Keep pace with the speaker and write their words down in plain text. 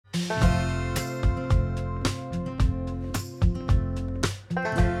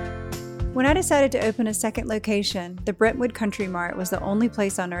When I decided to open a second location, the Brentwood Country Mart was the only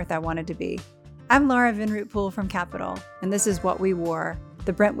place on earth I wanted to be. I'm Laura Vinroot-Poole from Capital, and this is what we wore,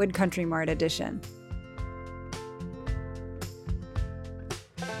 the Brentwood Country Mart edition.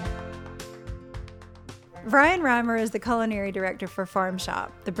 Brian Reimer is the Culinary Director for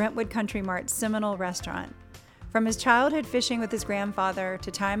Farmshop, the Brentwood Country Mart's seminal restaurant. From his childhood fishing with his grandfather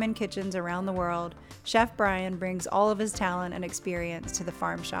to time in kitchens around the world, Chef Brian brings all of his talent and experience to the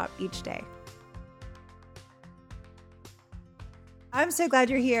Farmshop each day. I'm so glad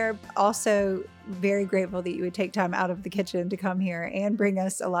you're here. Also, very grateful that you would take time out of the kitchen to come here and bring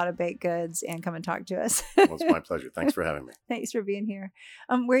us a lot of baked goods and come and talk to us. Well, it's my pleasure. Thanks for having me. Thanks for being here.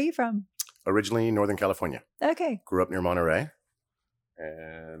 Where are you from? Originally Northern California. Okay. Grew up near Monterey.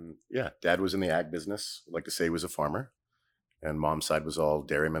 And yeah, Dad was in the ag business. I'd like to say he was a farmer. And Mom's side was all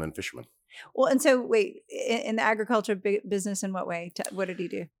dairymen and fishermen. Well, and so wait, in the agriculture business, in what way? What did he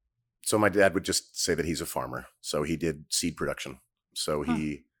do? So my dad would just say that he's a farmer. So he did seed production. So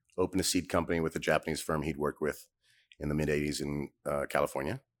he opened a seed company with a Japanese firm he'd worked with in the mid-'80s in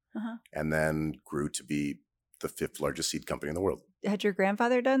California. And then grew to be the 5th largest seed company in the world. Had your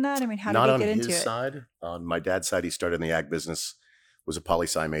grandfather done that? I mean, how did he get into it? Not on his side. On my dad's side, he started in the ag business, was a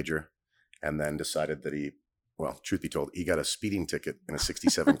poli-sci major, and then decided that well, truth be told, he got a speeding ticket in a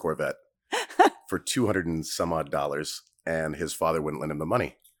 67 Corvette for $200 and some odd, and his father wouldn't lend him the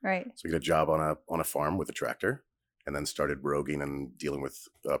money. Right. So he got a job on a farm with a tractor, and then started roguing and dealing with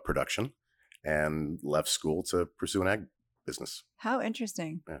production, and left school to pursue an ag business. How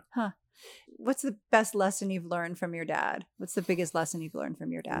interesting. Yeah. Huh. What's the best lesson you've learned from your dad? What's the biggest lesson you've learned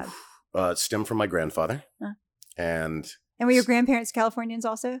from your dad? It stemmed from my grandfather. And were your grandparents Californians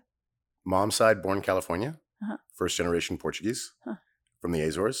also? Mom's side, born California, first generation Portuguese from the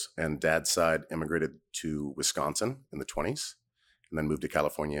Azores. And dad's side immigrated to Wisconsin in the 1920s and then moved to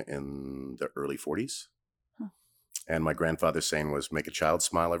California in the early 1940s. And my grandfather's saying was, make a child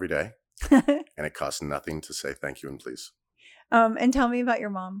smile every day. And it costs nothing to say thank you and please. And tell me about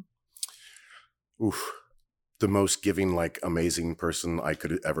your mom. Oof. The most giving, amazing person I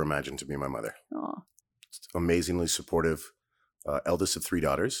could ever imagine to be my mother. Aww. Amazingly supportive. Eldest of 3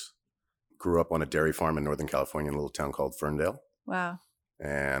 daughters. Grew up on a dairy farm in Northern California in a little town called Ferndale. Wow.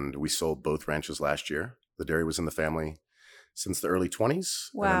 And we sold both ranches last year. The dairy was in the family since the early 1920s.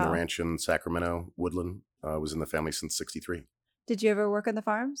 Wow. And then the ranch in Sacramento, Woodland, was in the family since 1963. Did you ever work on the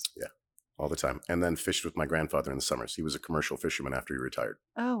farms? Yeah, all the time. And then fished with my grandfather in the summers. He was a commercial fisherman after he retired.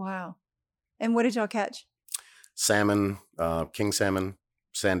 Oh, wow. And what did y'all catch? Salmon, king salmon,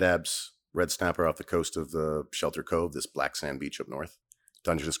 sand dabs, red snapper off the coast of the Shelter Cove, this black sand beach up north,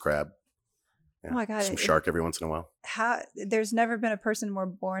 Dungeness crab. Yeah. Oh my God. Some shark every once in a while. There's never been a person more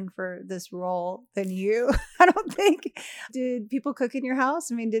born for this role than you, I don't think. Did people cook in your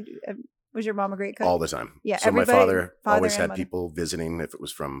house? I mean, was your mom a great cook? All the time. Yeah. So my father always had mother. people visiting, if it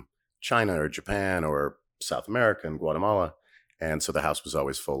was from China or Japan or South America and Guatemala. And so the house was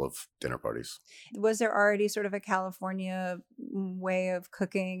always full of dinner parties. Was there already sort of a California way of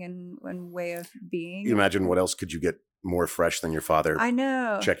cooking and way of being? You imagine what else could you get more fresh than your father? I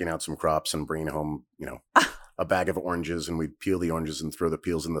know. Checking out some crops and bringing home, a bag of oranges, and we'd peel the oranges and throw the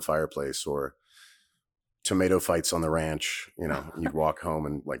peels in the fireplace, or tomato fights on the ranch, and you'd walk home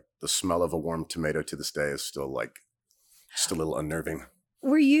and the smell of a warm tomato to this day is still just a little unnerving.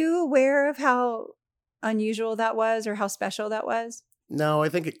 Were you aware of how unusual that was or how special that was? No, I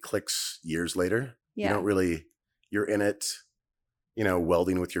think it clicks years later. Yeah. You don't really, you're in it,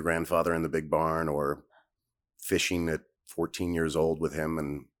 welding with your grandfather in the big barn, or fishing at 14 years old with him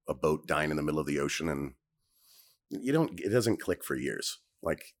and a boat dying in the middle of the ocean. And it doesn't click for years.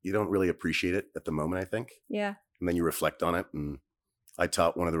 You don't really appreciate it at the moment, I think. Yeah. And then you reflect on it. And I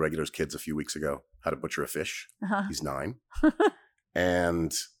taught one of the regulars' kids a few weeks ago how to butcher a fish. He's 9.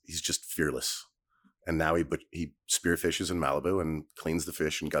 And he's just fearless. And now he spearfishes in Malibu and cleans the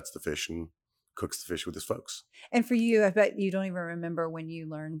fish and guts the fish and cooks the fish with his folks. And for you, I bet you don't even remember when you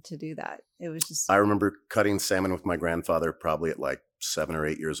learned to do that. It was just... I remember cutting salmon with my grandfather probably at 7 or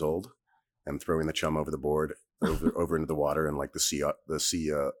 8 years old and throwing the chum over the board, over into the water, and the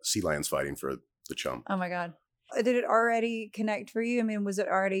sea lions fighting for the chum. Oh my God. Did it already connect for you? I mean, was it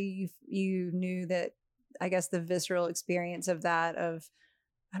already, you knew that, I guess, the visceral experience of that,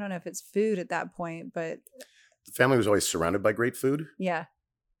 I don't know if it's food at that point, but... The family was always surrounded by great food. Yeah.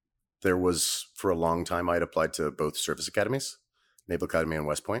 There was, for a long time, I had applied to both service academies, Naval Academy and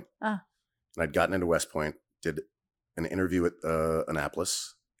West Point. And I'd gotten into West Point, did an interview at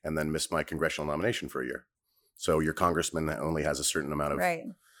Annapolis, and then missed my congressional nomination for a year. So your congressman only has a certain amount of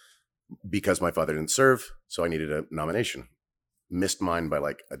because my father didn't serve, so I needed a nomination. Missed mine by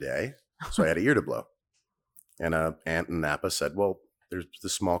like a day, so I had a year to blow. And an aunt in Napa said, well, there's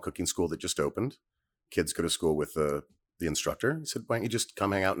this small cooking school that just opened. Kids go to school with the instructor. He said, why don't you just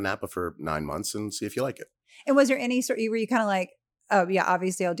come hang out in Napa for 9 months and see if you like it? And was there any sort, were you kind of like, oh yeah,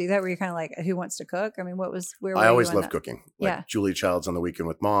 obviously I'll do that? Were you kind of like, who wants to cook? I mean, where were I always you loved cooking. Like yeah. Julia Child's On the Weekend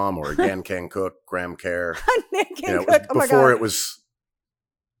with Mom, or Yan Can Cook, Graham Care. Nan Can Cook. Oh my God. Before it was,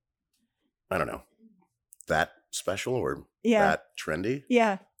 I don't know, that special or that trendy.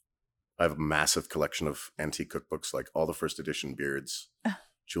 Yeah. I have a massive collection of antique cookbooks, like all the first edition Beards,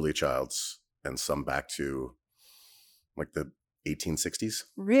 Julia Child's, and some back to like the 1860s.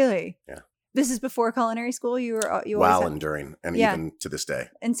 Really? Yeah. This is before culinary school? You while and during, and even to this day.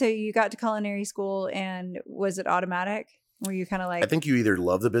 And so you got to culinary school, and was it automatic? Were you kind of like... I think you either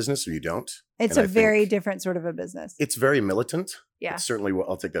love the business or you don't. It's a very different sort of a business. It's very militant. Yeah. It's certainly,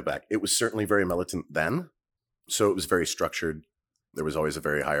 I'll take that back. It was certainly very militant then. So it was very structured. There was always a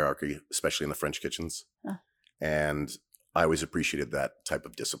very hierarchy, especially in the French kitchens. And I always appreciated that type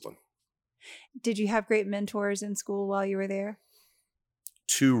of discipline. Did you have great mentors in school while you were there?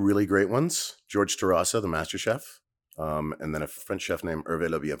 2 really great ones. George Terrassa, the master chef, and then a French chef named Hervé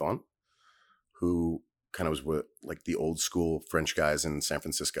Lebiavant, who kind of was like the old school French guys in San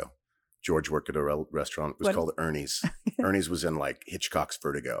Francisco. George worked at a restaurant. It was called Ernie's. Ernie's was in like Hitchcock's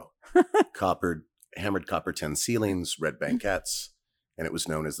Vertigo. Hammered copper tin ceilings, red banquettes, and it was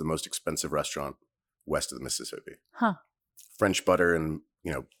known as the most expensive restaurant west of the Mississippi. Huh. French butter, and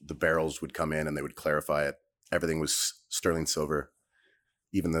the barrels would come in and they would clarify it. Everything was sterling silver.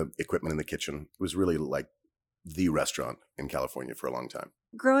 Even the equipment in the kitchen. It was really like the restaurant in California for a long time.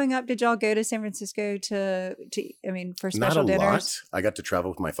 Growing up, did y'all go to San Francisco for special dinners? Not a lot. I got to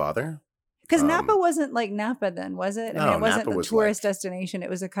travel with my father. Because Napa wasn't like Napa then, was it? No, it wasn't Napa a tourist destination. It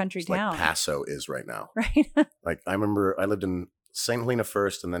was a country town. Like Paso is right now. Right. Like I remember I lived in St. Helena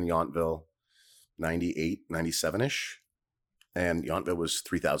first and then Yountville, 98, 97-ish. And Yountville was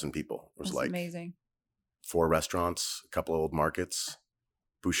 3,000 people. It was like amazing. 4 restaurants, a couple of old markets.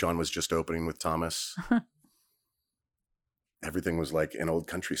 Bouchon was just opening with Thomas. Everything was like an old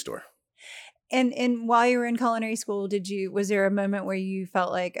country store. And while you were in culinary school, was there a moment where you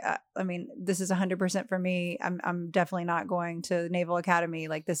felt like, this is 100% for me. I'm definitely not going to Naval Academy.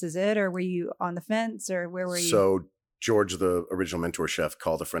 Like, this is it? Or were you on the fence, or where were you? So George, the original mentor chef,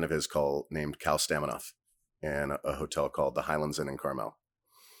 called a friend of his named Cal Staminoff in a hotel called the Highlands Inn in Carmel.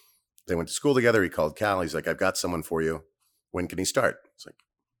 They went to school together. He called Cal. He's like, I've got someone for you. When can he start? It's like,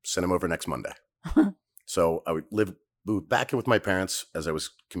 send him over next Monday. So I would move back in with my parents as I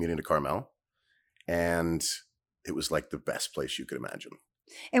was commuting to Carmel. And it was like the best place you could imagine.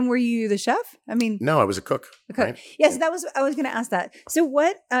 And were you the chef? No, I was a cook. Right? Yes, I was going to ask that. So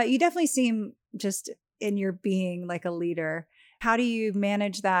what, you definitely seem just in your being like a leader. How do you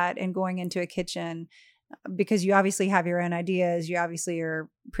manage that and going into a kitchen? Because you obviously have your own ideas. You obviously are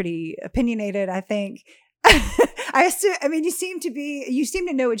pretty opinionated, I think. You seem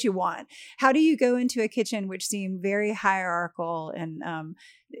to know what you want. How do you go into a kitchen which seemed very hierarchical and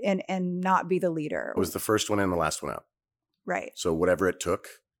not be the leader? It was the first one in, the last one out. Right. So whatever it took,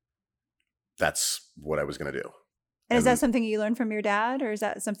 that's what I was going to do. And is that something you learned from your dad, or is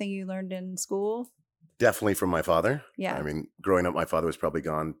that something you learned in school? Definitely from my father. Yeah. Growing up, my father was probably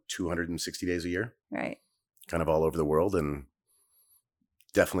gone 260 days a year. Right. Kind of all over the world. And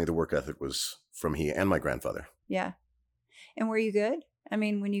definitely the work ethic was from he and my grandfather. Yeah. And were you good?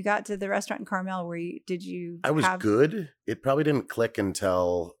 When you got to the restaurant in Carmel, I was good. It probably didn't click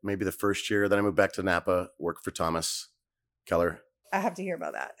until maybe the first year. Then I moved back to Napa, worked for Thomas Keller. I have to hear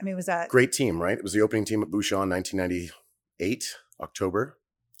about that. Was that... Great team, right? It was the opening team at Bouchon, 1998, October.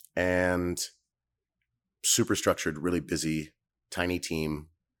 And super structured, really busy, tiny team.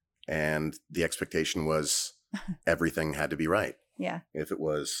 And the expectation was everything had to be right. Yeah. If it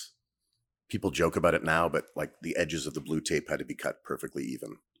was... People joke about it now, but like the edges of the blue tape had to be cut perfectly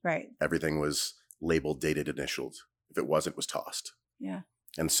even. Right. Everything was labeled, dated, initialed. If it wasn't, it was tossed. Yeah.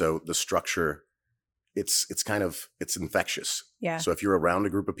 And so the structure, it's infectious. Yeah. So if you're around a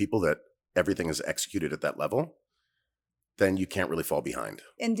group of people that everything is executed at that level, then you can't really fall behind.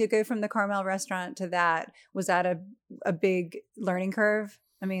 And to go from the Carmel restaurant to that, was that a big learning curve?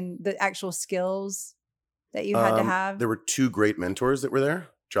 The actual skills that you had to have? There were 2 great mentors that were there.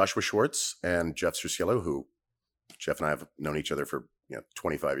 Joshua Schwartz and Jeff Cerciello, who Jeff and I have known each other for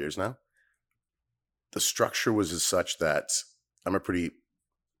 25 years now. The structure was as such that I'm a pretty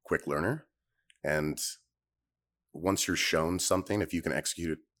quick learner. And once you're shown something, if you can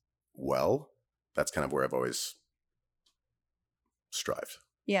execute it well, that's kind of where I've always strived.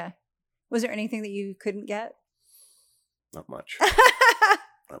 Yeah. Was there anything that you couldn't get? Not much.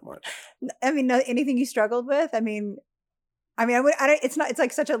 Not much. I mean, anything you struggled with? I mean, it's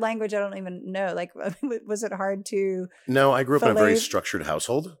like such a language I don't even know. Like, was it hard to? No, I grew up in a very structured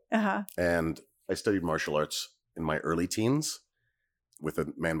household. Uh-huh. And I studied martial arts in my early teens with a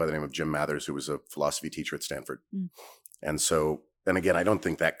man by the name of Jim Mathers, who was a philosophy teacher at Stanford. And so, and again, I don't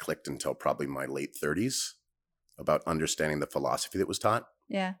think that clicked until probably my late 30s about understanding the philosophy that was taught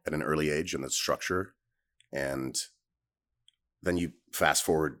at an early age and the structure. And then you fast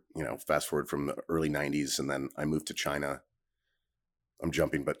forward from the early 90s, and then I moved to China. I'm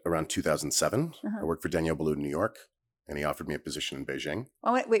jumping, but around 2007, I worked for Daniel Boulud in New York, and he offered me a position in Beijing.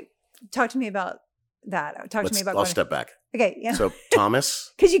 Oh, wait. Talk to me about that. Talk to me about. I'll step back. Okay, yeah. So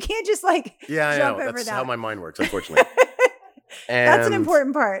Thomas, because you can't just like I jump know. over That's that. how my mind works, unfortunately. And that's an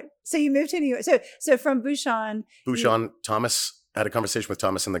important part. So you moved to New York. So from Bouchon. Thomas, I had a conversation with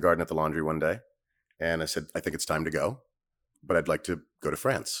Thomas in the garden at the laundry one day, and I said, I think it's time to go, but I'd like to go to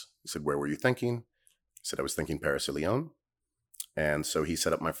France. He said, where were you thinking? I said, I was thinking Paris or Lyon. And so he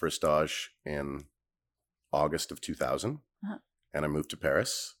set up my first stage in August of 2000. And I moved to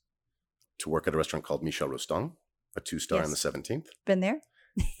Paris to work at a restaurant called Michel Rostand, a 2-star in the 17th. Been there.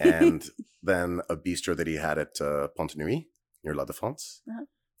 And then a bistro that he had at Pont-Nuit near La Défense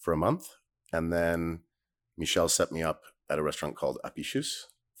for a month. And then Michel set me up at a restaurant called Apichus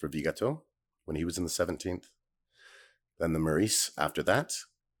for Vigato when he was in the 17th. Then the Maurice after that.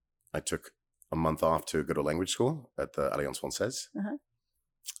 I took a month off to go to language school at the Alliance Française.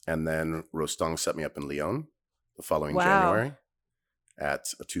 And then Rostand set me up in Lyon the following January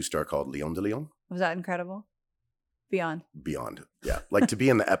at a 2-star called Lion de Lyon. Was that incredible? Beyond, yeah. Like to be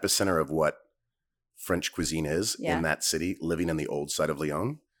in the epicenter of what French cuisine is in that city, living in the old side of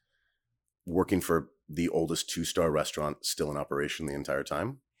Lyon, working for the oldest 2-star restaurant still in operation the entire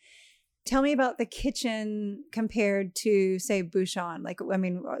time. Tell me about the kitchen compared to, say, Bouchon. Like, I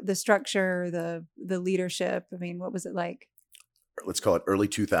mean, the structure, the leadership. I mean, what was it like? Let's call it early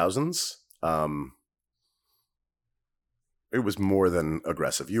 2000s. It was more than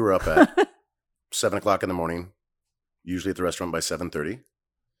aggressive. You were up at 7 o'clock in the morning, usually at the restaurant by 7:30.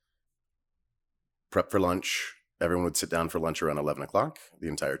 Prep for lunch. Everyone would sit down for lunch around 11 o'clock, the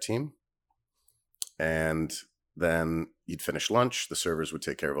entire team. And then you'd finish lunch. The servers would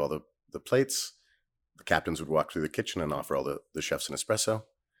take care of all the plates. The captains would walk through the kitchen and offer all the chefs an espresso.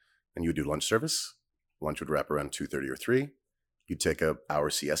 And you would do lunch service. Lunch would wrap around 2:30 or 3. You'd take a hour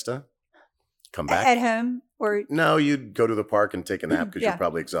siesta. Come back. At home? Or no, you'd go to the park and take a nap because you're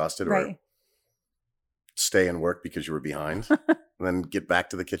probably exhausted. Or stay and work because you were behind. And then get back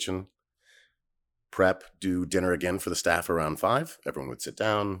to the kitchen. Prep, do dinner again for the staff around 5. Everyone would sit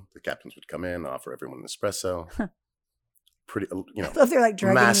down. The captains would come in, offer everyone an espresso. Pretty, they're like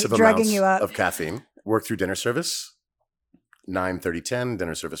massive drugging amounts you up. of caffeine. Work through dinner service. 9:30, 10,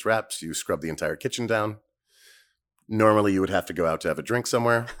 dinner service wraps. You scrub the entire kitchen down. Normally, you would have to go out to have a drink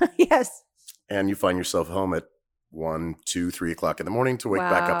somewhere. Yes. And you find yourself home at 1, 2, 3 o'clock in the morning to wake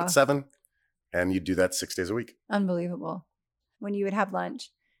back up at 7. And you do that 6 days a week. Unbelievable. When you would have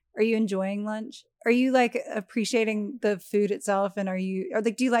lunch, are you enjoying lunch? Are you like appreciating the food itself? And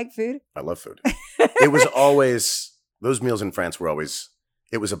do you like food? I love food. It was always, those meals in France were always,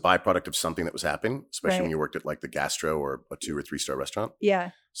 it was a byproduct of something that was happening, especially when you worked at like the gastro or a 2 or 3-star restaurant.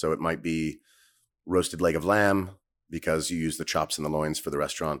 Yeah. So it might be roasted leg of lamb because you use the chops and the loins for the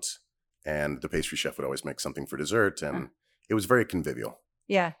restaurant. And the pastry chef would always make something for dessert. And it was very convivial.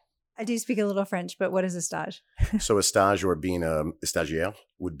 Yeah. I do speak a little French, but what is a stage? So a stage, or being a stagiaire,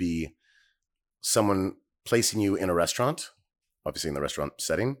 would be someone placing you in a restaurant, obviously in the restaurant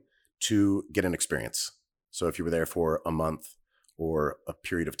setting, to get an experience. So if you were there for a month or a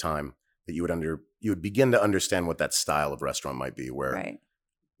period of time, that you would begin to understand what that style of restaurant might be, where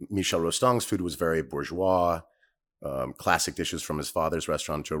Michel Rostand's food was very bourgeois, classic dishes from his father's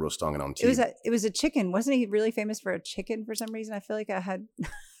restaurant, Joe Rostand in Antibes. It was a chicken. Wasn't he really famous for a chicken for some reason? I feel like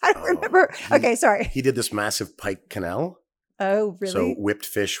I don't remember. Okay, sorry. He did this massive pike canal. Oh, really? So whipped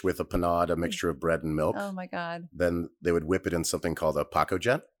fish with a panade, a mixture of bread and milk. Oh my God. Then they would whip it in something called a Paco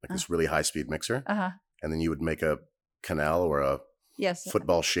jet, like this really high-speed mixer. And then you would make a canal or a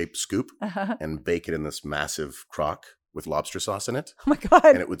football-shaped scoop and bake it in this massive crock with lobster sauce in it. Oh my God.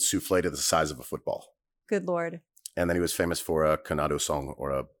 And it would souffle to the size of a football. Good Lord. And then he was famous for a canard au sang,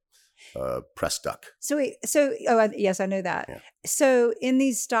 or a pressed duck. Yes, I know that. Yeah. So in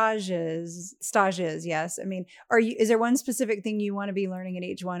these stages, yes. I mean, is there one specific thing you want to be learning in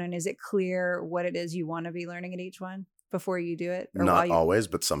each one? And is it clear what it is you want to be learning in each one before you do it? Or not always,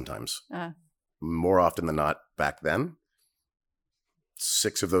 but sometimes. More often than not back then.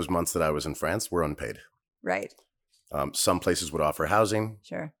 6 of those months that I was in France were unpaid. Right. Some places would offer housing.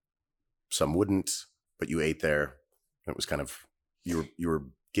 Sure. Some wouldn't, but you ate there. It was kind of, you were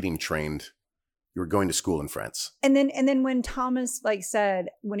getting trained. You were going to school in France. And then when Thomas said,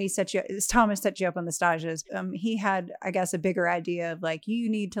 when Thomas set you up on the stages, he had, I guess, a bigger idea of like, you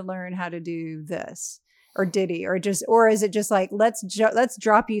need to learn how to do this. Or did he? Or is it just like, let's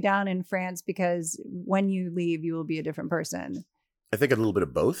drop you down in France because when you leave, you will be a different person? I think a little bit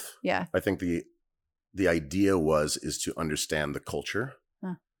of both. Yeah. I think the idea is to understand the culture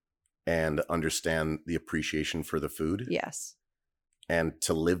and understand the appreciation for the food. Yes. And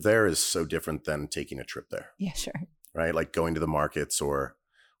to live there is so different than taking a trip there. Yeah, sure. Right? Like going to the markets or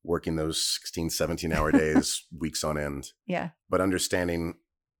working those 16, 17-hour days, weeks on end. Yeah. But understanding,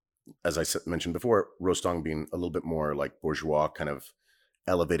 as I mentioned before, rostong being a little bit more like bourgeois, kind of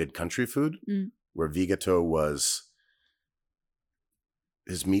elevated country food, where Vigato was,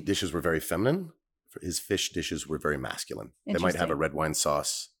 his meat dishes were very feminine. His fish dishes were very masculine. They might have a red wine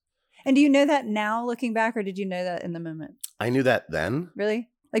sauce. And do you know that now looking back, or did you know that in the moment? I knew that then. Really?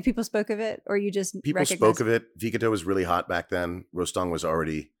 Like people spoke of it, or you just People spoke of it. Vigato was really hot back then. Rostong was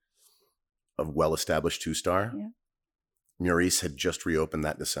already a well-established 2-star. Yeah. Maurice had just reopened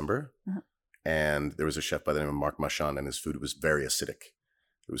that December. And there was a chef by the name of Marc Marchand, and his food was very acidic.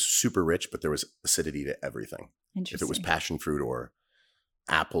 It was super rich, but there was acidity to everything. If it was passion fruit or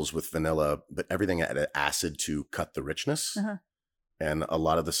apples with vanilla, but everything had an acid to cut the richness. And a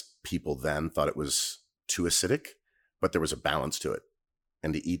lot of the people then thought it was too acidic, but there was a balance to it.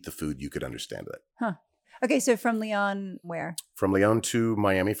 And to eat the food, you could understand it. Okay, so from Lyon, where? From Lyon to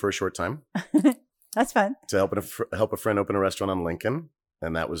Miami for a short time. That's fun. To help a friend open a restaurant on Lincoln.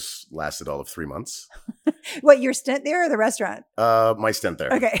 And that lasted all of 3 months. What, your stint there or the restaurant? My stint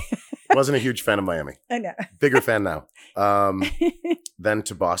there. Okay. Wasn't a huge fan of Miami. I know. Bigger fan now. Then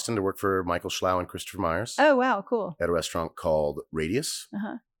to Boston to work for Michael Schlau and Christopher Myers. Oh, wow. Cool. At a restaurant called Radius.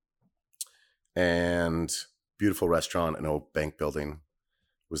 And beautiful restaurant, an old bank building.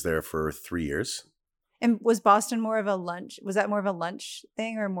 Was there for 3 years. And was Boston more of a lunch? Was that more of a lunch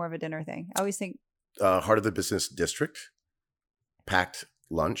thing or more of a dinner thing? I always think. Heart of the business district. Packed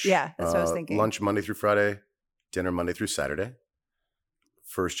lunch. Yeah, that's what I was thinking. Lunch Monday through Friday. Dinner Monday through Saturday.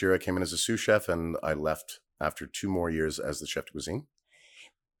 First year I came in as a sous chef, and I left after 2 more years as the chef de cuisine.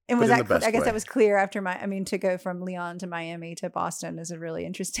 And was that, I guess that was clear after to go from Lyon to Miami to Boston is a really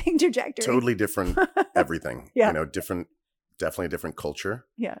interesting trajectory. Totally different everything. Yeah. Definitely a different culture.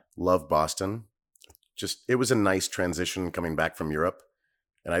 Yeah. Love Boston. It was a nice transition coming back from Europe.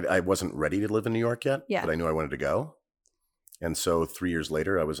 And I wasn't ready to live in New York yet, but I knew I wanted to go. And so 3 years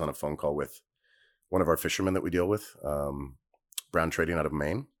later, I was on a phone call with one of our fishermen that we deal with, Brown Trading out of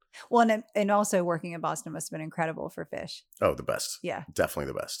Maine. Well, and also working in Boston must have been incredible for fish. Oh, the best. Yeah.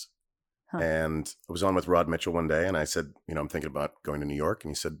 Definitely the best. And I was on with Rod Mitchell one day, and I said, I'm thinking about going to New York.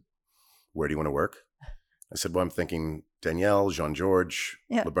 And he said, where do you want to work? I said, well, I'm thinking Danielle, Jean-Georges,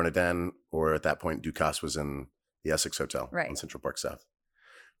 Le Bernardin, or at that point, Ducasse was in the Essex Hotel on Central Park South.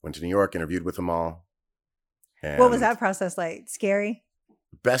 Went to New York, interviewed with them all. And what was that process like? Scary?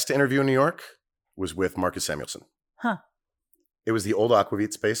 Best interview in New York was with Marcus Samuelsson. It was the old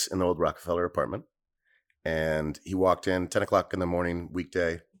Aquavit space in the old Rockefeller apartment. And he walked in 10 o'clock in the morning,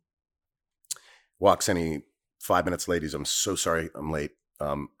 weekday. Walks in, he 5 minutes late. I'm so sorry I'm late.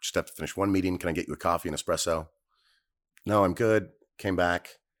 Just have to finish one meeting. Can I get you a coffee and espresso? No, I'm good. Came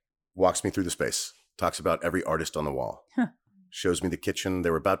back. Walks me through the space. Talks about every artist on the wall. Shows me the kitchen. They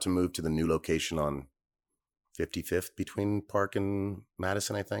were about to move to the new location on 55th between Park and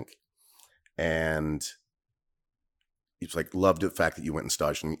Madison, I think. And he's like, loved the fact that you went and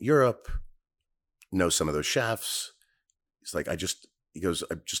staged in Europe, know some of those chefs. He's like, I just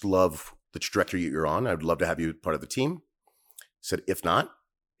love the trajectory you're on. I'd love to have you part of the team. He said, if not,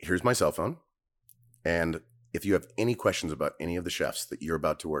 here's my cell phone. And if you have any questions about any of the chefs that you're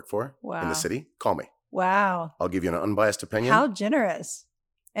about to work for in the city, call me. Wow. I'll give you an unbiased opinion. How generous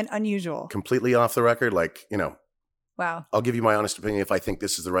and unusual. Completely off the record. Wow. I'll give you my honest opinion if I think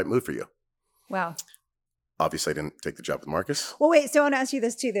this is the right move for you. Wow. Obviously, I didn't take the job with Marcus. Well, wait. So I want to ask you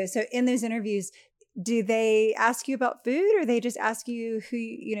this too, though. So in those interviews, do they ask you about food, or they just ask you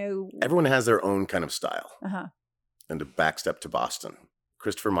who, Everyone has their own kind of style. And to backstep to Boston,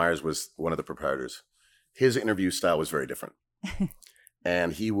 Christopher Myers was one of the proprietors. His interview style was very different.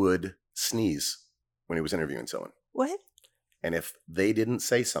 And he would sneeze when he was interviewing someone. What? And if they didn't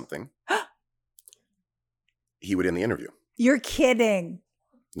say something, he would end the interview. You're kidding.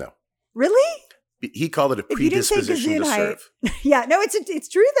 No. Really? He called it a predisposition to serve. Yeah, no, it's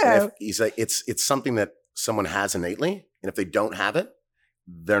true though. He's like, it's something that someone has innately, and if they don't have it,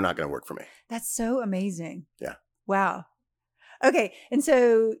 they're not going to work for me. That's so amazing. Yeah. Wow. Okay. And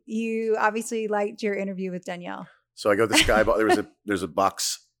so you obviously liked your interview with Danielle. So I go to the Skybox. There's a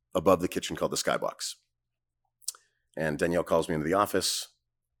box above the kitchen called the Skybox. And Danielle calls me into the office,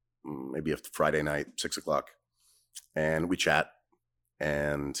 maybe a Friday night, 6:00. And we chat.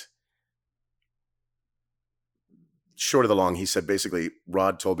 And short of the long, he said, basically,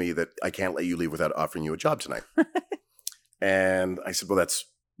 Rod told me that I can't let you leave without offering you a job tonight. And I said, well, that's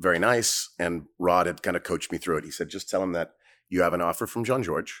very nice. And Rod had kind of coached me through it. He said, just tell him that you have an offer from John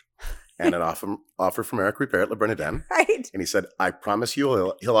George and an offer from Eric Ripert at Le Bernardin. Right. And he said, I promise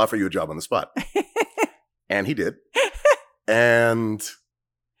you he'll offer you a job on the spot. And he did.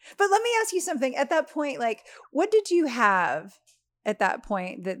 But let me ask you something. At that point, like, what did you have at that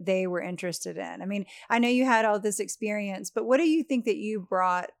point that they were interested in? I mean, I know you had all this experience, but what do you think that you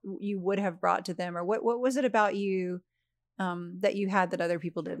would have brought to them? Or what was it about you that you had that other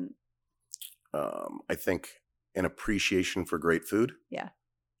people didn't? I think an appreciation for great food. Yeah.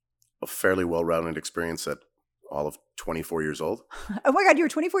 A fairly well-rounded experience at all of 24 years old. Oh my God, you were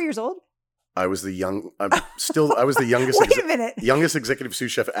 24 years old? I was the youngest. Wait a minute. Youngest executive sous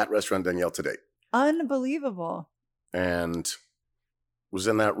chef at Restaurant Danielle to date. Unbelievable. And was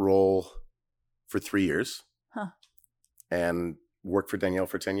in that role for 3 years. Huh. And worked for Danielle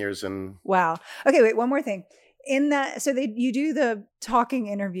for 10 years. And wow. Okay, wait, one more thing. In that, so you do the talking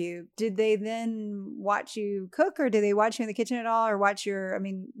interview. Did they then watch you cook, or did they watch you in the kitchen at all, or watch your? I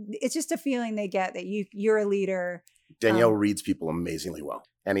mean, it's just a feeling they get that you're a leader. Danielle reads people amazingly well,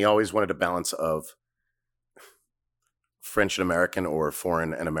 and he always wanted a balance of French and American or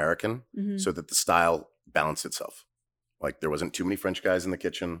foreign and American, so that the style balanced itself. Like there wasn't too many French guys in the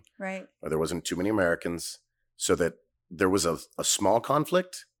kitchen, right? Or there wasn't too many Americans, so that there was a small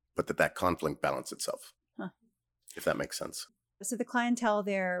conflict, but that conflict balanced itself. If that makes sense. So the clientele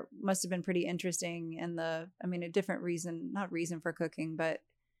there must have been pretty interesting, and a different reason, not reason for cooking, but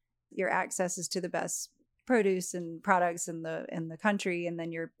your access is to the best produce and products in the country, and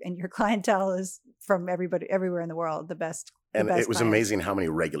then your clientele is from everywhere in the world, the best. And it was clients. Amazing how many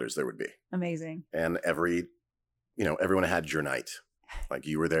regulars there would be. Amazing. And everyone had your night. Like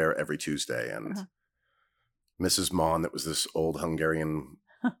you were there every Tuesday, and Mrs. Mon, that was this old Hungarian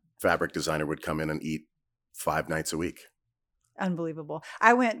fabric designer, would come in and eat 5 nights a week. Unbelievable.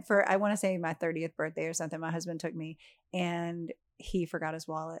 I went for, I want to say my 30th birthday or something. My husband took me and he forgot his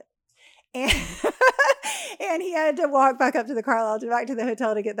wallet. And, and he had to walk back up to the Carlisle, back to the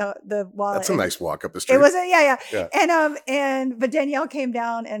hotel to get the wallet. That's a nice walk up the street. It wasn't, yeah. But Danielle came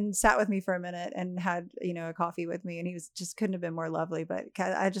down and sat with me for a minute and had, a coffee with me, and he just couldn't have been more lovely. But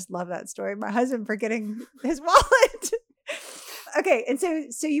I just love that story. My husband forgetting his wallet. Okay, and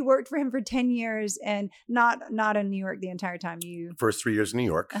so you worked for him for 10 years, and not in New York the entire time. First 3 years in New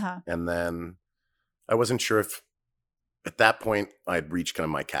York, and then I wasn't sure if at that point I'd reached kind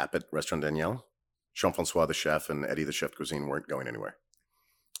of my cap at Restaurant Danielle. Jean-Francois the chef and Eddie the chef cuisine weren't going anywhere,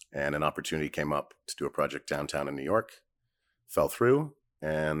 and an opportunity came up to do a project downtown in New York. Fell through,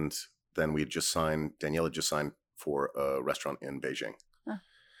 and then Danielle had just signed for a restaurant in Beijing.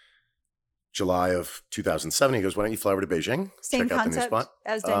 July of 2007, he goes, why don't you fly over to Beijing? Same check out concept the new spot.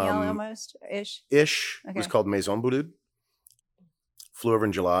 As Danielle almost-ish? Ish. Okay. It was called Maison Boulud. Flew over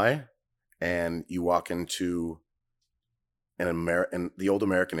in July, and you walk into the old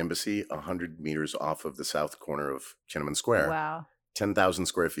American embassy 100 meters off of the south corner of Tiananmen Square. Wow. 10,000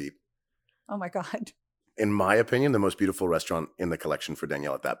 square feet. Oh my God. In my opinion, the most beautiful restaurant in the collection for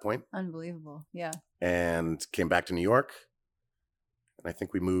Danielle at that point. Unbelievable. Yeah. And came back to New York, and I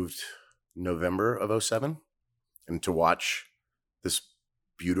think we moved November of 2007, and to watch this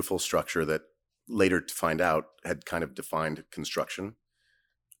beautiful structure that later to find out had kind of defined construction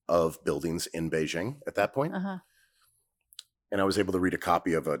of buildings in Beijing at that point. And I was able to read a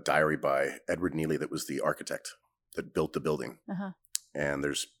copy of a diary by Edward Neely that was the architect that built the building. And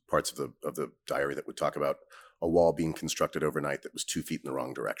there's parts of the diary that would talk about a wall being constructed overnight that was 2 feet in the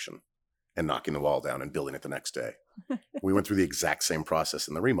wrong direction, and knocking the wall down and building it the next day. We went through the exact same process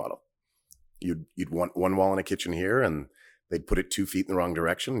in the remodel. You'd want one wall in a kitchen here, and they'd put it 2 feet in the wrong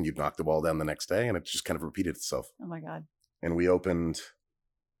direction, and you'd knock the wall down the next day, and it just kind of repeated itself. Oh my God. And we opened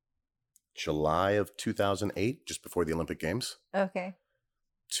July of 2008, just before the Olympic Games. Okay.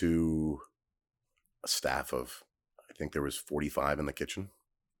 To a staff of, I think there was 45 in the kitchen.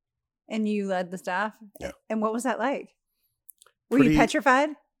 And you led the staff? Yeah. And what was that like? Were you petrified?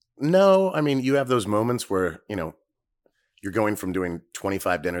 No. I mean, you have those moments where, you're going from doing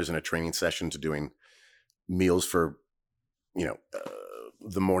 25 dinners in a training session to doing meals for,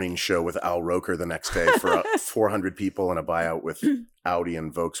 the morning show with Al Roker the next day for 400 people and a buyout with Audi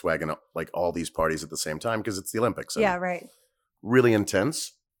and Volkswagen, like all these parties at the same time because it's the Olympics. Yeah, right. Really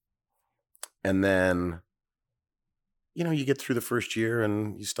intense. And then, you get through the first year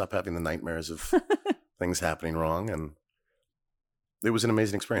and you stop having the nightmares of things happening wrong. And it was an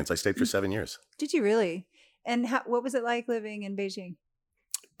amazing experience. I stayed for 7 years. Did you really? And what was it like living in Beijing?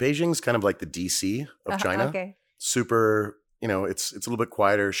 Beijing's kind of like the DC of China. Okay. Super, it's a little bit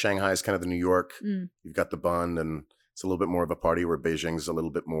quieter. Shanghai is kind of the New York. You've got the Bund, and it's a little bit more of a party, where Beijing's a little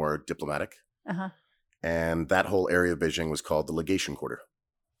bit more diplomatic. And that whole area of Beijing was called the Legation Quarter.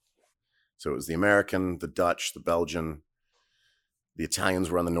 So it was the American, the Dutch, the Belgian, the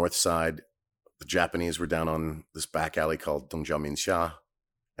Italians were on the north side. The Japanese were down on this back alley called Dongjiaominxia.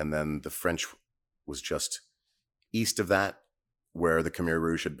 And then the French was just east of that, where the Khmer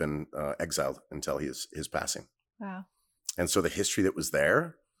Rouge had been exiled until his passing. Wow. And so the history that was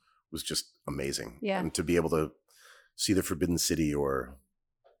there was just amazing. Yeah. And to be able to see the Forbidden City or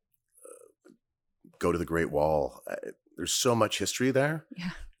go to the Great Wall, there's so much history there.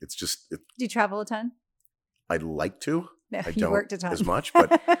 Yeah. It's just... Do you travel a ton? I'd like to. No, I you don't worked a ton. as much,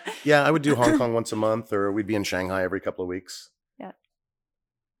 but yeah, I would do Hong Kong once a month, or we'd be in Shanghai every couple of weeks. Yeah.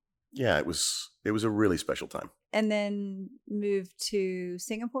 Yeah, it was a really special time. And then moved to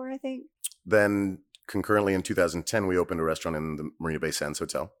Singapore, I think? Then concurrently in 2010, we opened a restaurant in the Marina Bay Sands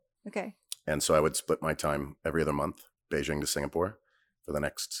Hotel. Okay. And so I would split my time every other month, Beijing to Singapore, for the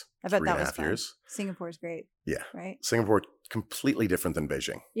next 3.5 years. Singapore's great. Yeah. Right? Singapore, completely different than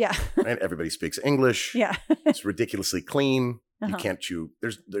Beijing. Yeah. Right? Everybody speaks English. Yeah. It's ridiculously clean. You can't chew.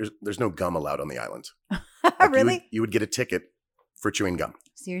 There's no gum allowed on the island. Really? You would get a ticket for chewing gum.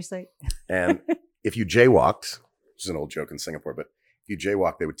 Seriously? And if you jaywalked, which is an old joke in Singapore, but if you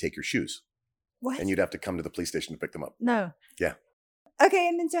jaywalked, they would take your shoes. What? And you'd have to come to the police station to pick them up. No. Yeah. Okay,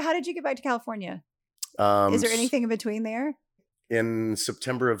 and then so how did you get back to California? Is there anything in between there? In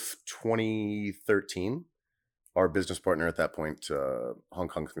September of 2013, our business partner at that point, Hong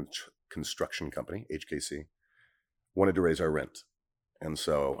Kong Construction Company, HKC, wanted to raise our rent. And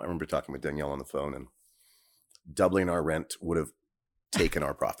so I remember talking with Danielle on the phone, and doubling our rent would have taken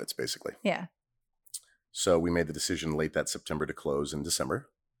our profits, basically. Yeah. So we made the decision late that September to close in December.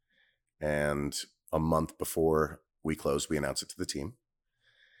 And a month before we closed, we announced it to the team.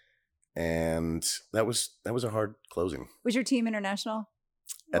 And that was a hard closing. Was your team international?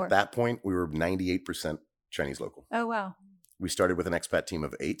 At that point, we were 98% Chinese local. Oh, wow. We started with an expat team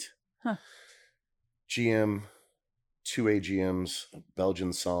of 8. Huh. GM, 2 AGMs, a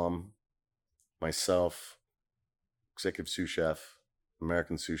Belgian Somm, myself, executive sous chef,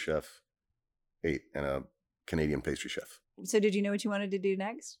 American sous chef, 8, and a Canadian pastry chef. So did you know what you wanted to do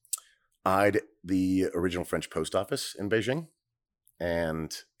next? I'd the original French post office in Beijing,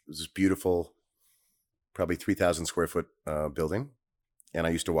 and it was this beautiful, probably 3,000 square foot building. And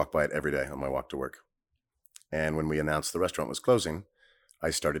I used to walk by it every day on my walk to work. And when we announced the restaurant was closing, I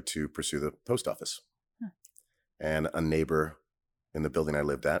started to pursue the post office. Huh. And a neighbor in the building I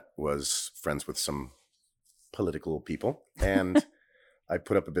lived at was friends with some political people. And I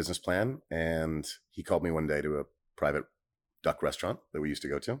put up a business plan, and he called me one day to a private duck restaurant that we used to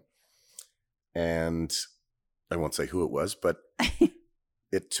go to. And I won't say who it was, but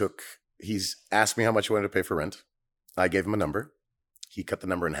he's asked me how much he wanted to pay for rent. I gave him a number. He cut the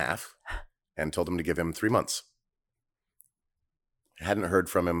number in half and told him to give him 3 months. Hadn't heard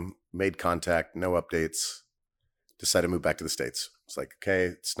from him, made contact, no updates, decided to move back to the States. It's like, okay,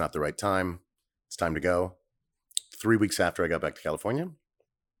 it's not the right time. It's time to go. 3 weeks after I got back to California,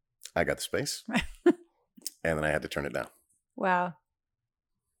 I got the space. And then I had to turn it down. Wow.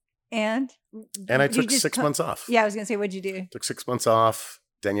 And I took 6 months off. Yeah, I was going to say, what'd you do? Took 6 months off.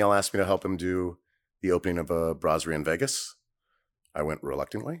 Danielle asked me to help him do the opening of a brasserie in Vegas. I went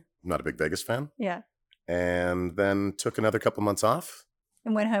reluctantly. I'm not a big Vegas fan. Yeah. And then took another couple months off.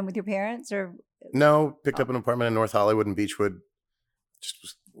 And went home with your parents, or? No, picked up an apartment in North Hollywood and Beechwood. Just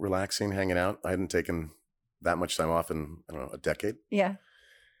was relaxing, hanging out. I hadn't taken that much time off in, I don't know, a decade. Yeah.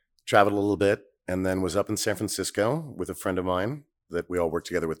 Traveled a little bit, and then was up in San Francisco with a friend of mine that we all worked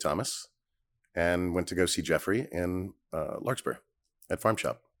together with, Thomas, and went to go see Jeffrey in Larkspur at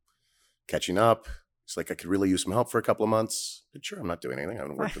Farmshop. Catching up. It's like, I could really use some help for a couple of months. But sure, I'm not doing anything. I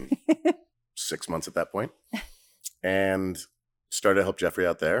haven't worked in 6 months at that point. And started to help Jeffrey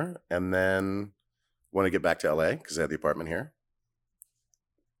out there. And then want to get back to LA because I had the apartment here.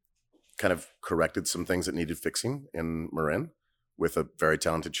 Kind of corrected some things that needed fixing in Marin with a very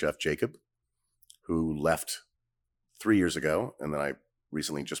talented chef, Jacob, who left 3 years ago. And then I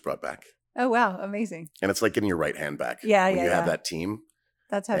recently just brought back. Oh, wow. Amazing. And it's like getting your right hand back. Yeah, when yeah, you have yeah. that team.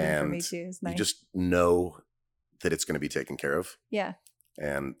 That's happened for me too. It's nice. You just know that it's going to be taken care of. Yeah.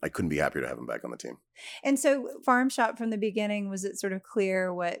 And I couldn't be happier to have him back on the team. And so Farmshop from the beginning, was it sort of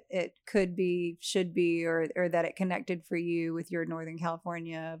clear what it could be, should be, or that it connected for you with your Northern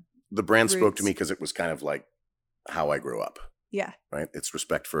California The brand roots? spoke to me because it was kind of like how I grew up. Yeah. Right? It's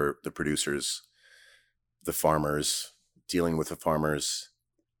respect for the producers, the farmers, dealing with the farmers.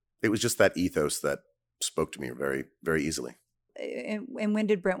 It was just that ethos that spoke to me very, very easily. And when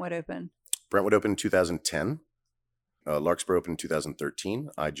did Brentwood open? Brentwood opened in 2010. Larkspur opened in 2013.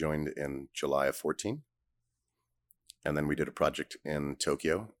 I joined in July of 14. And then we did a project in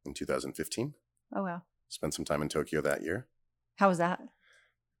Tokyo in 2015. Oh, wow. Spent some time in Tokyo that year. How was that?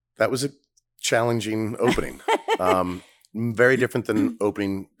 That was a challenging opening. Very different than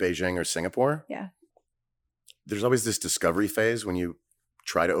opening Beijing or Singapore. Yeah. There's always this discovery phase when you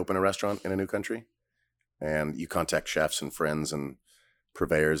try to open a restaurant in a new country. And you contact chefs and friends and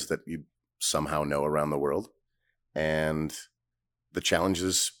purveyors that you somehow know around the world. And the challenge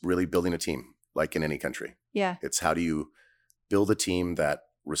is really building a team, like in any country. Yeah. It's how do you build a team that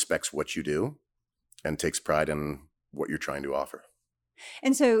respects what you do and takes pride in what you're trying to offer.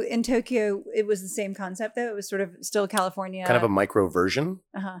 And so in Tokyo, it was the same concept, though? It was sort of still California? Kind of a micro version,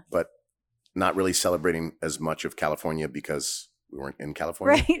 but not really celebrating as much of California because we weren't in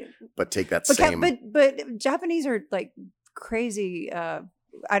California. Right. But take that same... But Japanese are like crazy...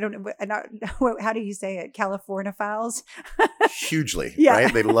 I don't know. How do you say it? Californophiles? Hugely, yeah.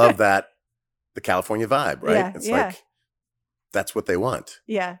 Right? They love that, the California vibe, right? Yeah, it's like, that's what they want.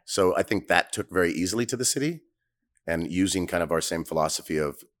 Yeah. So I think that took very easily to the city, and using kind of our same philosophy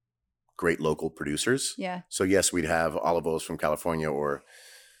of great local producers. Yeah. So yes, we'd have olive oils from California or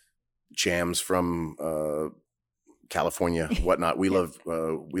jams from California, whatnot. We love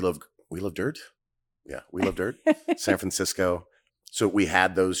dirt. Yeah, we love dirt. San Francisco. So we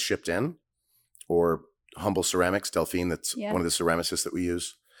had those shipped in, or Humble Ceramics, Delphine, that's one of the ceramicists that we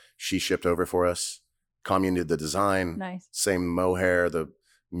use. She shipped over for us. Commune did the design. Nice. Same mohair, the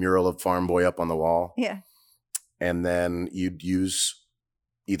mural of Farm Boy up on the wall. Yeah. And then you'd use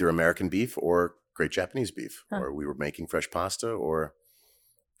either American beef or great Japanese beef, or we were making fresh pasta, or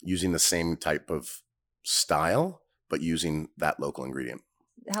using the same type of style, but using that local ingredient.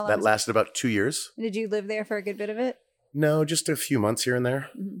 How long that lasted about 2 years. Did you live there for a good bit of it? No, just a few months here and there.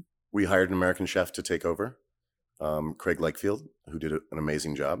 Mm-hmm. We hired an American chef to take over, Craig Lakefield, who did an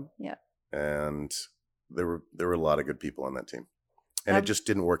amazing job. Yeah. And there were a lot of good people on that team. And it just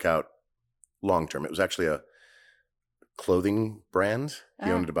didn't work out long term. It was actually a clothing brand. He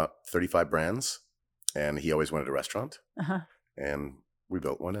owned about 35 brands, and he always wanted a restaurant. And we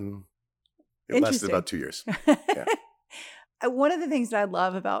built one, and it lasted about 2 years. Yeah. One of the things that I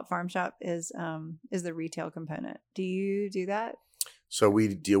love about Farmshop is the retail component. Do you do that? So we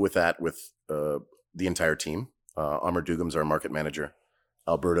deal with that with the entire team. Amr Dugam's our market manager.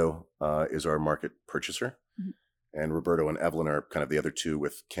 Alberto is our market purchaser. Mm-hmm. And Roberto and Evelyn are kind of the other two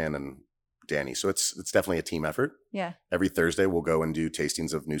with Ken and Danny. So it's definitely a team effort. Yeah. Every Thursday we'll go and do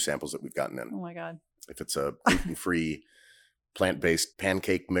tastings of new samples that we've gotten in. Oh my God. If it's a gluten-free plant-based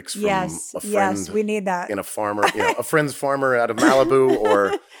pancake mix from a friend. Yes, we need that. In a farmer, a friend's farmer out of Malibu, or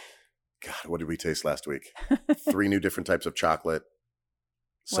God, what did we taste last week? 3 new different types of chocolate.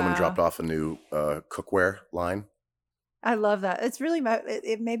 Someone dropped off a new cookware line. I love that. It's really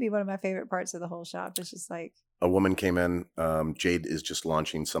it may be one of my favorite parts of the whole shop. It's just like a woman came in. Jade is just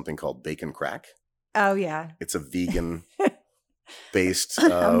launching something called Bacon Crack. Oh yeah, it's a vegan based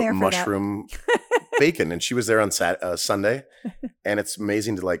mushroom bacon, and she was there on Sunday, and it's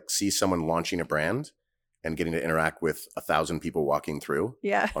amazing to like see someone launching a brand and getting to interact with 1,000 people walking through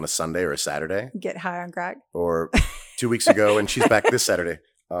on a Sunday or a Saturday. Get high on crack. Or 2 weeks ago, and she's back this Saturday.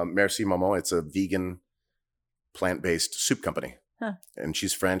 Merci Maman. It's a vegan plant-based soup company, and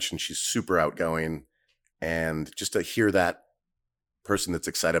she's French, and she's super outgoing, and just to hear that person that's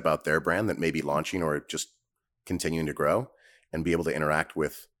excited about their brand that may be launching or just continuing to grow, and be able to interact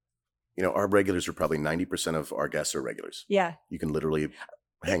with, our regulars are probably 90% of our guests are regulars. Yeah. You can literally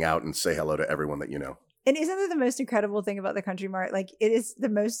hang out and say hello to everyone that you know. And isn't that the most incredible thing about the Country Mart? Like, it is the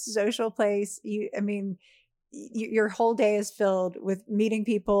most social place. Your whole day is filled with meeting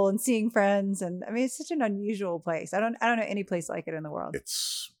people and seeing friends, and it's such an unusual place. I don't know any place like it in the world.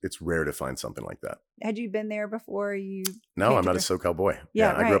 It's rare to find something like that. Had you been there before? No, I'm not a SoCal boy.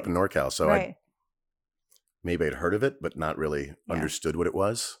 Yeah, I grew up in NorCal, so maybe I'd heard of it, but not really understood what it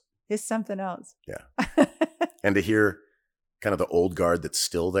was. It's something else. Yeah. And to hear kind of the old guard that's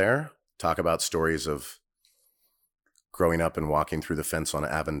still there talk about stories of growing up and walking through the fence on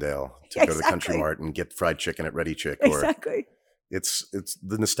Avondale to go to the Country Mart and get fried chicken at Ready Chick. Or it's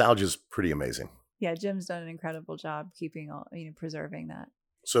the nostalgia is pretty amazing. Yeah, Jim's done an incredible job keeping all, preserving that.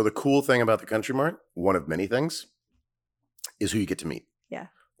 So the cool thing about the Country Mart, one of many things, is who you get to meet. Yeah.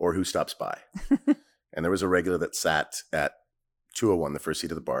 Or who stops by. And there was a regular that sat at 201, the first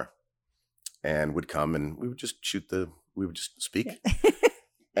seat of the bar, and would come and we would just speak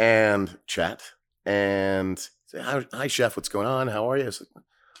and chat and say, hi, chef, what's going on? How are you? I was like,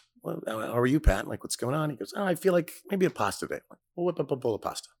 well, how are you, Pat? Like, what's going on? He goes, I feel like maybe a pasta day. I'm like, well, whip up a bowl of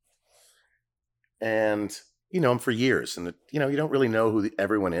pasta. And you know him for years. And, you don't really know who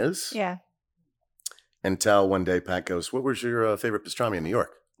everyone is. Yeah. Until one day Pat goes, what was your favorite pastrami in New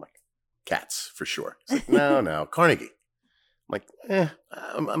York? I'm like, Katz, for sure. He's like, no, Carnegie. I'm like,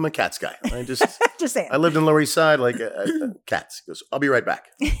 I'm a Katz guy. I just saying. I lived in Lower East Side, like Katz. He goes, I'll be right back.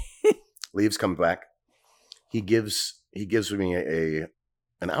 Leaves, comes back. He gives me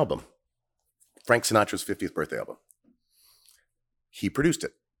an album, Frank Sinatra's 50th birthday album. He produced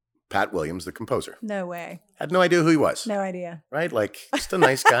it. Pat Williams, the composer. No way. Had no idea who he was. No idea. Right? Like, just a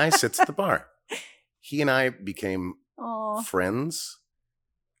nice guy, sits at the bar. He and I became friends.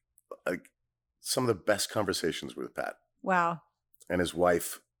 Like, some of the best conversations were with Pat. Wow. And his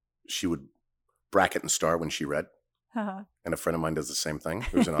wife, she would bracket and star when she read. Uh-huh. And a friend of mine does the same thing,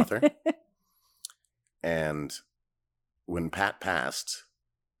 who's an author. And when Pat passed,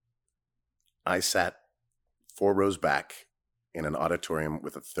 I sat 4 rows back in an auditorium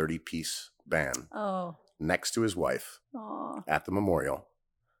with a 30-piece band next to his wife at the memorial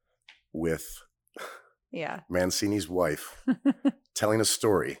with Mancini's wife telling a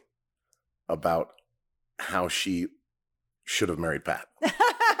story about how she should have married Pat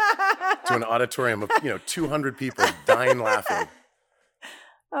to an auditorium of 200 people dying laughing.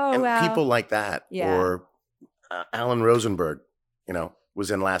 And wow. people like that. Yeah. Or Alan Rosenberg,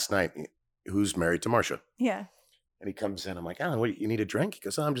 was in last night, who's married to Marcia. Yeah. And he comes in. I'm like, Alan, what, you need a drink? He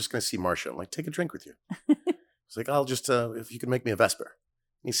goes, I'm just going to see Marcia. I'm like, take a drink with you. He's like, I'll just, if you could make me a Vesper.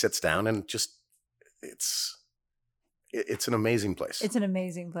 And he sits down and just, it's an amazing place. It's an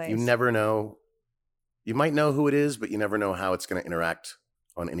amazing place. You never know. You might know who it is, but you never know how it's going to interact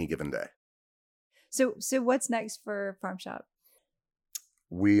on any given day. So what's next for Farmshop?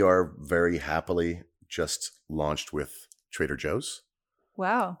 We are very happily just launched with Trader Joe's.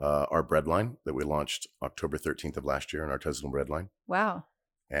 Wow. Our bread line that we launched October 13th of last year, an artisanal bread line. Wow.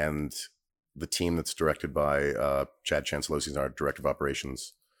 And the team that's directed by Chad Chancellosi, our director of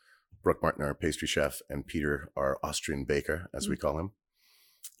operations, Brooke Martin, our pastry chef, and Peter, our Austrian baker, as we call him,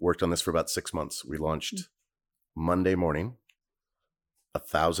 worked on this for about 6 months. We launched Monday morning,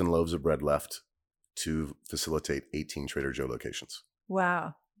 1,000 loaves of bread left to facilitate 18 Trader Joe locations.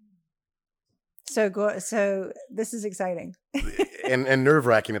 Wow. So this is exciting. and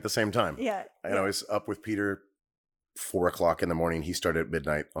nerve-wracking at the same time. Yeah. I was up with Peter 4:00 in the morning. He started at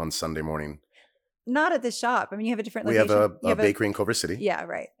midnight on Sunday morning. Not at the shop. I mean, you have a different location. We have a bakery in Culver City. Yeah,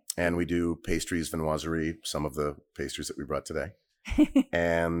 right. And we do pastries, viennoiserie, some of the pastries that we brought today.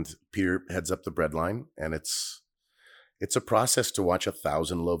 And Peter heads up the bread line, and it's a process to watch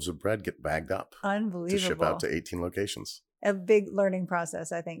 1,000 loaves of bread get bagged up. Unbelievable. To ship out to 18 locations. A big learning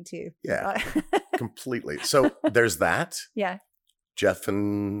process, I think, too. Yeah, completely. So there's that. Yeah. Jeff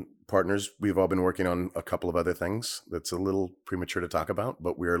and partners, we've all been working on a couple of other things that's a little premature to talk about,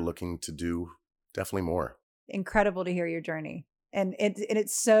 but we're looking to do definitely more. Incredible to hear your journey. And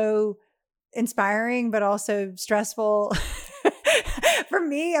it's so inspiring, but also stressful. For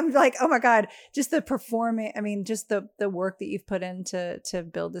me, I'm like, oh my God, just the performing. I mean, just the work that you've put in to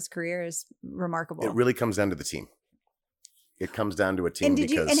build this career is remarkable. It really comes down to the team. It comes down to a team.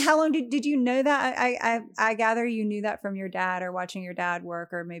 And how long did you know that? I gather you knew that from your dad or watching your dad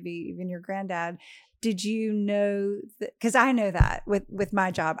work, or maybe even your granddad. Did you know that? Because I know that with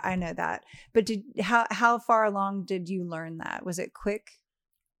my job, I know that. But how far along did you learn that? Was it quick?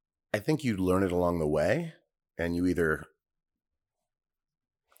 I think you learn it along the way, and you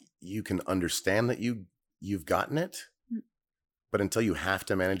can understand that you've gotten it, but until you have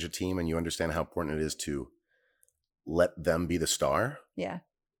to manage a team and you understand how important it is to let them be the star. Yeah.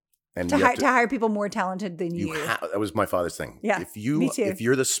 And to hire people more talented than you. That was my father's thing. Yeah. Me too. If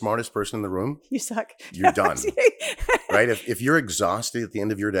you're the smartest person in the room, you suck. You're done. Right? If you're exhausted at the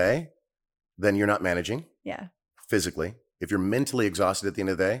end of your day, then you're not managing. Yeah. Physically. If you're mentally exhausted at the end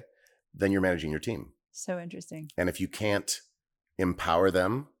of the day, then you're managing your team. So interesting. And if you can't empower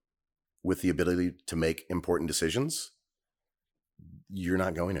them with the ability to make important decisions, you're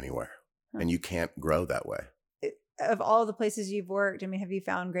not going anywhere. And you can't grow that way. Of all the places you've worked, I mean, have you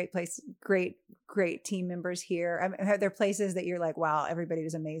found great team members here? I mean, are there places that you're like, wow, everybody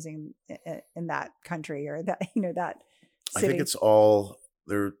was amazing in that country or that, that city? I think it's all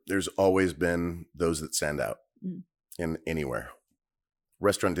there's always been those that stand out in anywhere.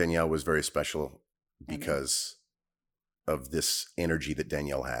 Restaurant Danielle was very special because of this energy that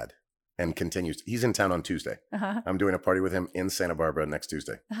Danielle had and continues. He's in town on Tuesday. I'm doing a party with him in Santa Barbara next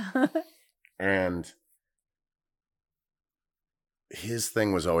Tuesday. And his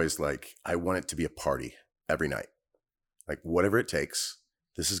thing was always like, I want it to be a party every night. Like, whatever it takes,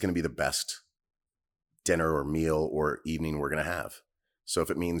 this is going to be the best dinner or meal or evening we're going to have. So if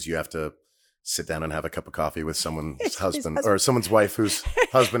it means you have to sit down and have a cup of coffee with someone's husband or someone's wife whose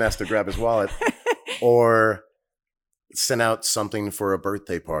husband has to grab his wallet, or send out something for a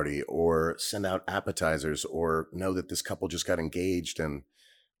birthday party, or send out appetizers, or know that this couple just got engaged and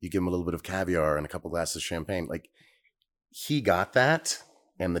you give them a little bit of caviar and a couple glasses of champagne. Like, he got that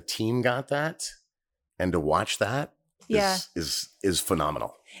and the team got that. And to watch that is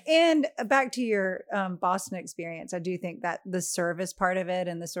phenomenal. And back to your Boston experience, I do think that the service part of it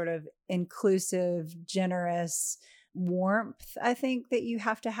and the sort of inclusive, generous warmth, I think that you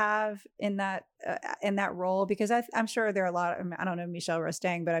have to have in that role, because I'm sure there are a lot of, I don't know Michel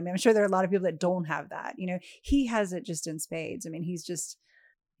Rostang, but I'm sure there are a lot of people that don't have that. You know, he has it just in spades. I mean, he's just,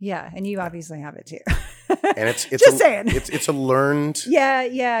 and you obviously have it too. And it's just saying, it's a learned,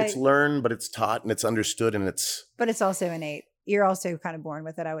 it's learned, but it's taught and it's understood, and but it's also innate. You're also kind of born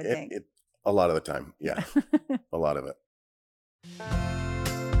with it, I would think. A lot of the time, a lot of it.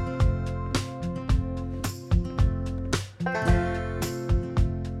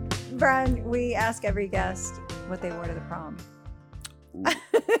 Brian, we ask every guest what they wore to the prom. Oh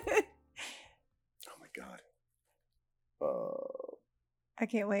my God. I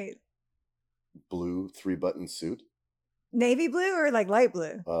can't wait. Blue 3-button suit. Navy blue or like light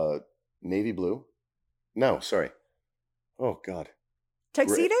blue? Navy blue. No, sorry. Oh God.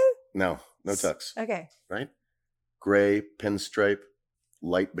 Tuxedo? No tux. Okay. Right? Gray pinstripe,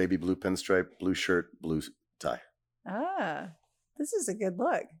 light baby blue pinstripe, blue shirt, blue tie. Ah, this is a good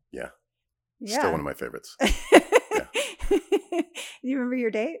look. Yeah. Still one of my favorites. You remember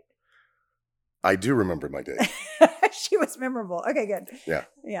your date? I do remember my date. She was memorable. Okay, good. Yeah.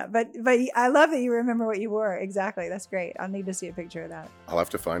 But I love that you remember what you wore. Exactly. That's great. I'll need to see a picture of that. I'll have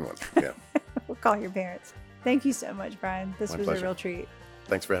to find one. Yeah. We'll call your parents. Thank you so much, Brian. This was pleasure. A real treat.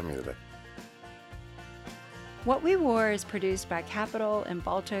 Thanks for having me today. What We Wore is produced by Capital and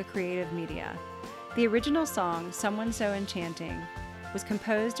Balto Creative Media. The original song, Someone So Enchanting, was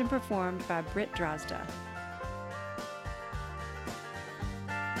composed and performed by Britt Drozda.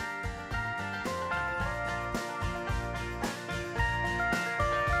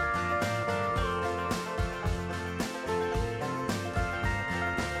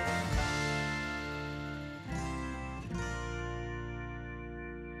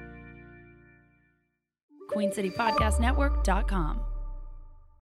 QueenCityPodcastNetwork.com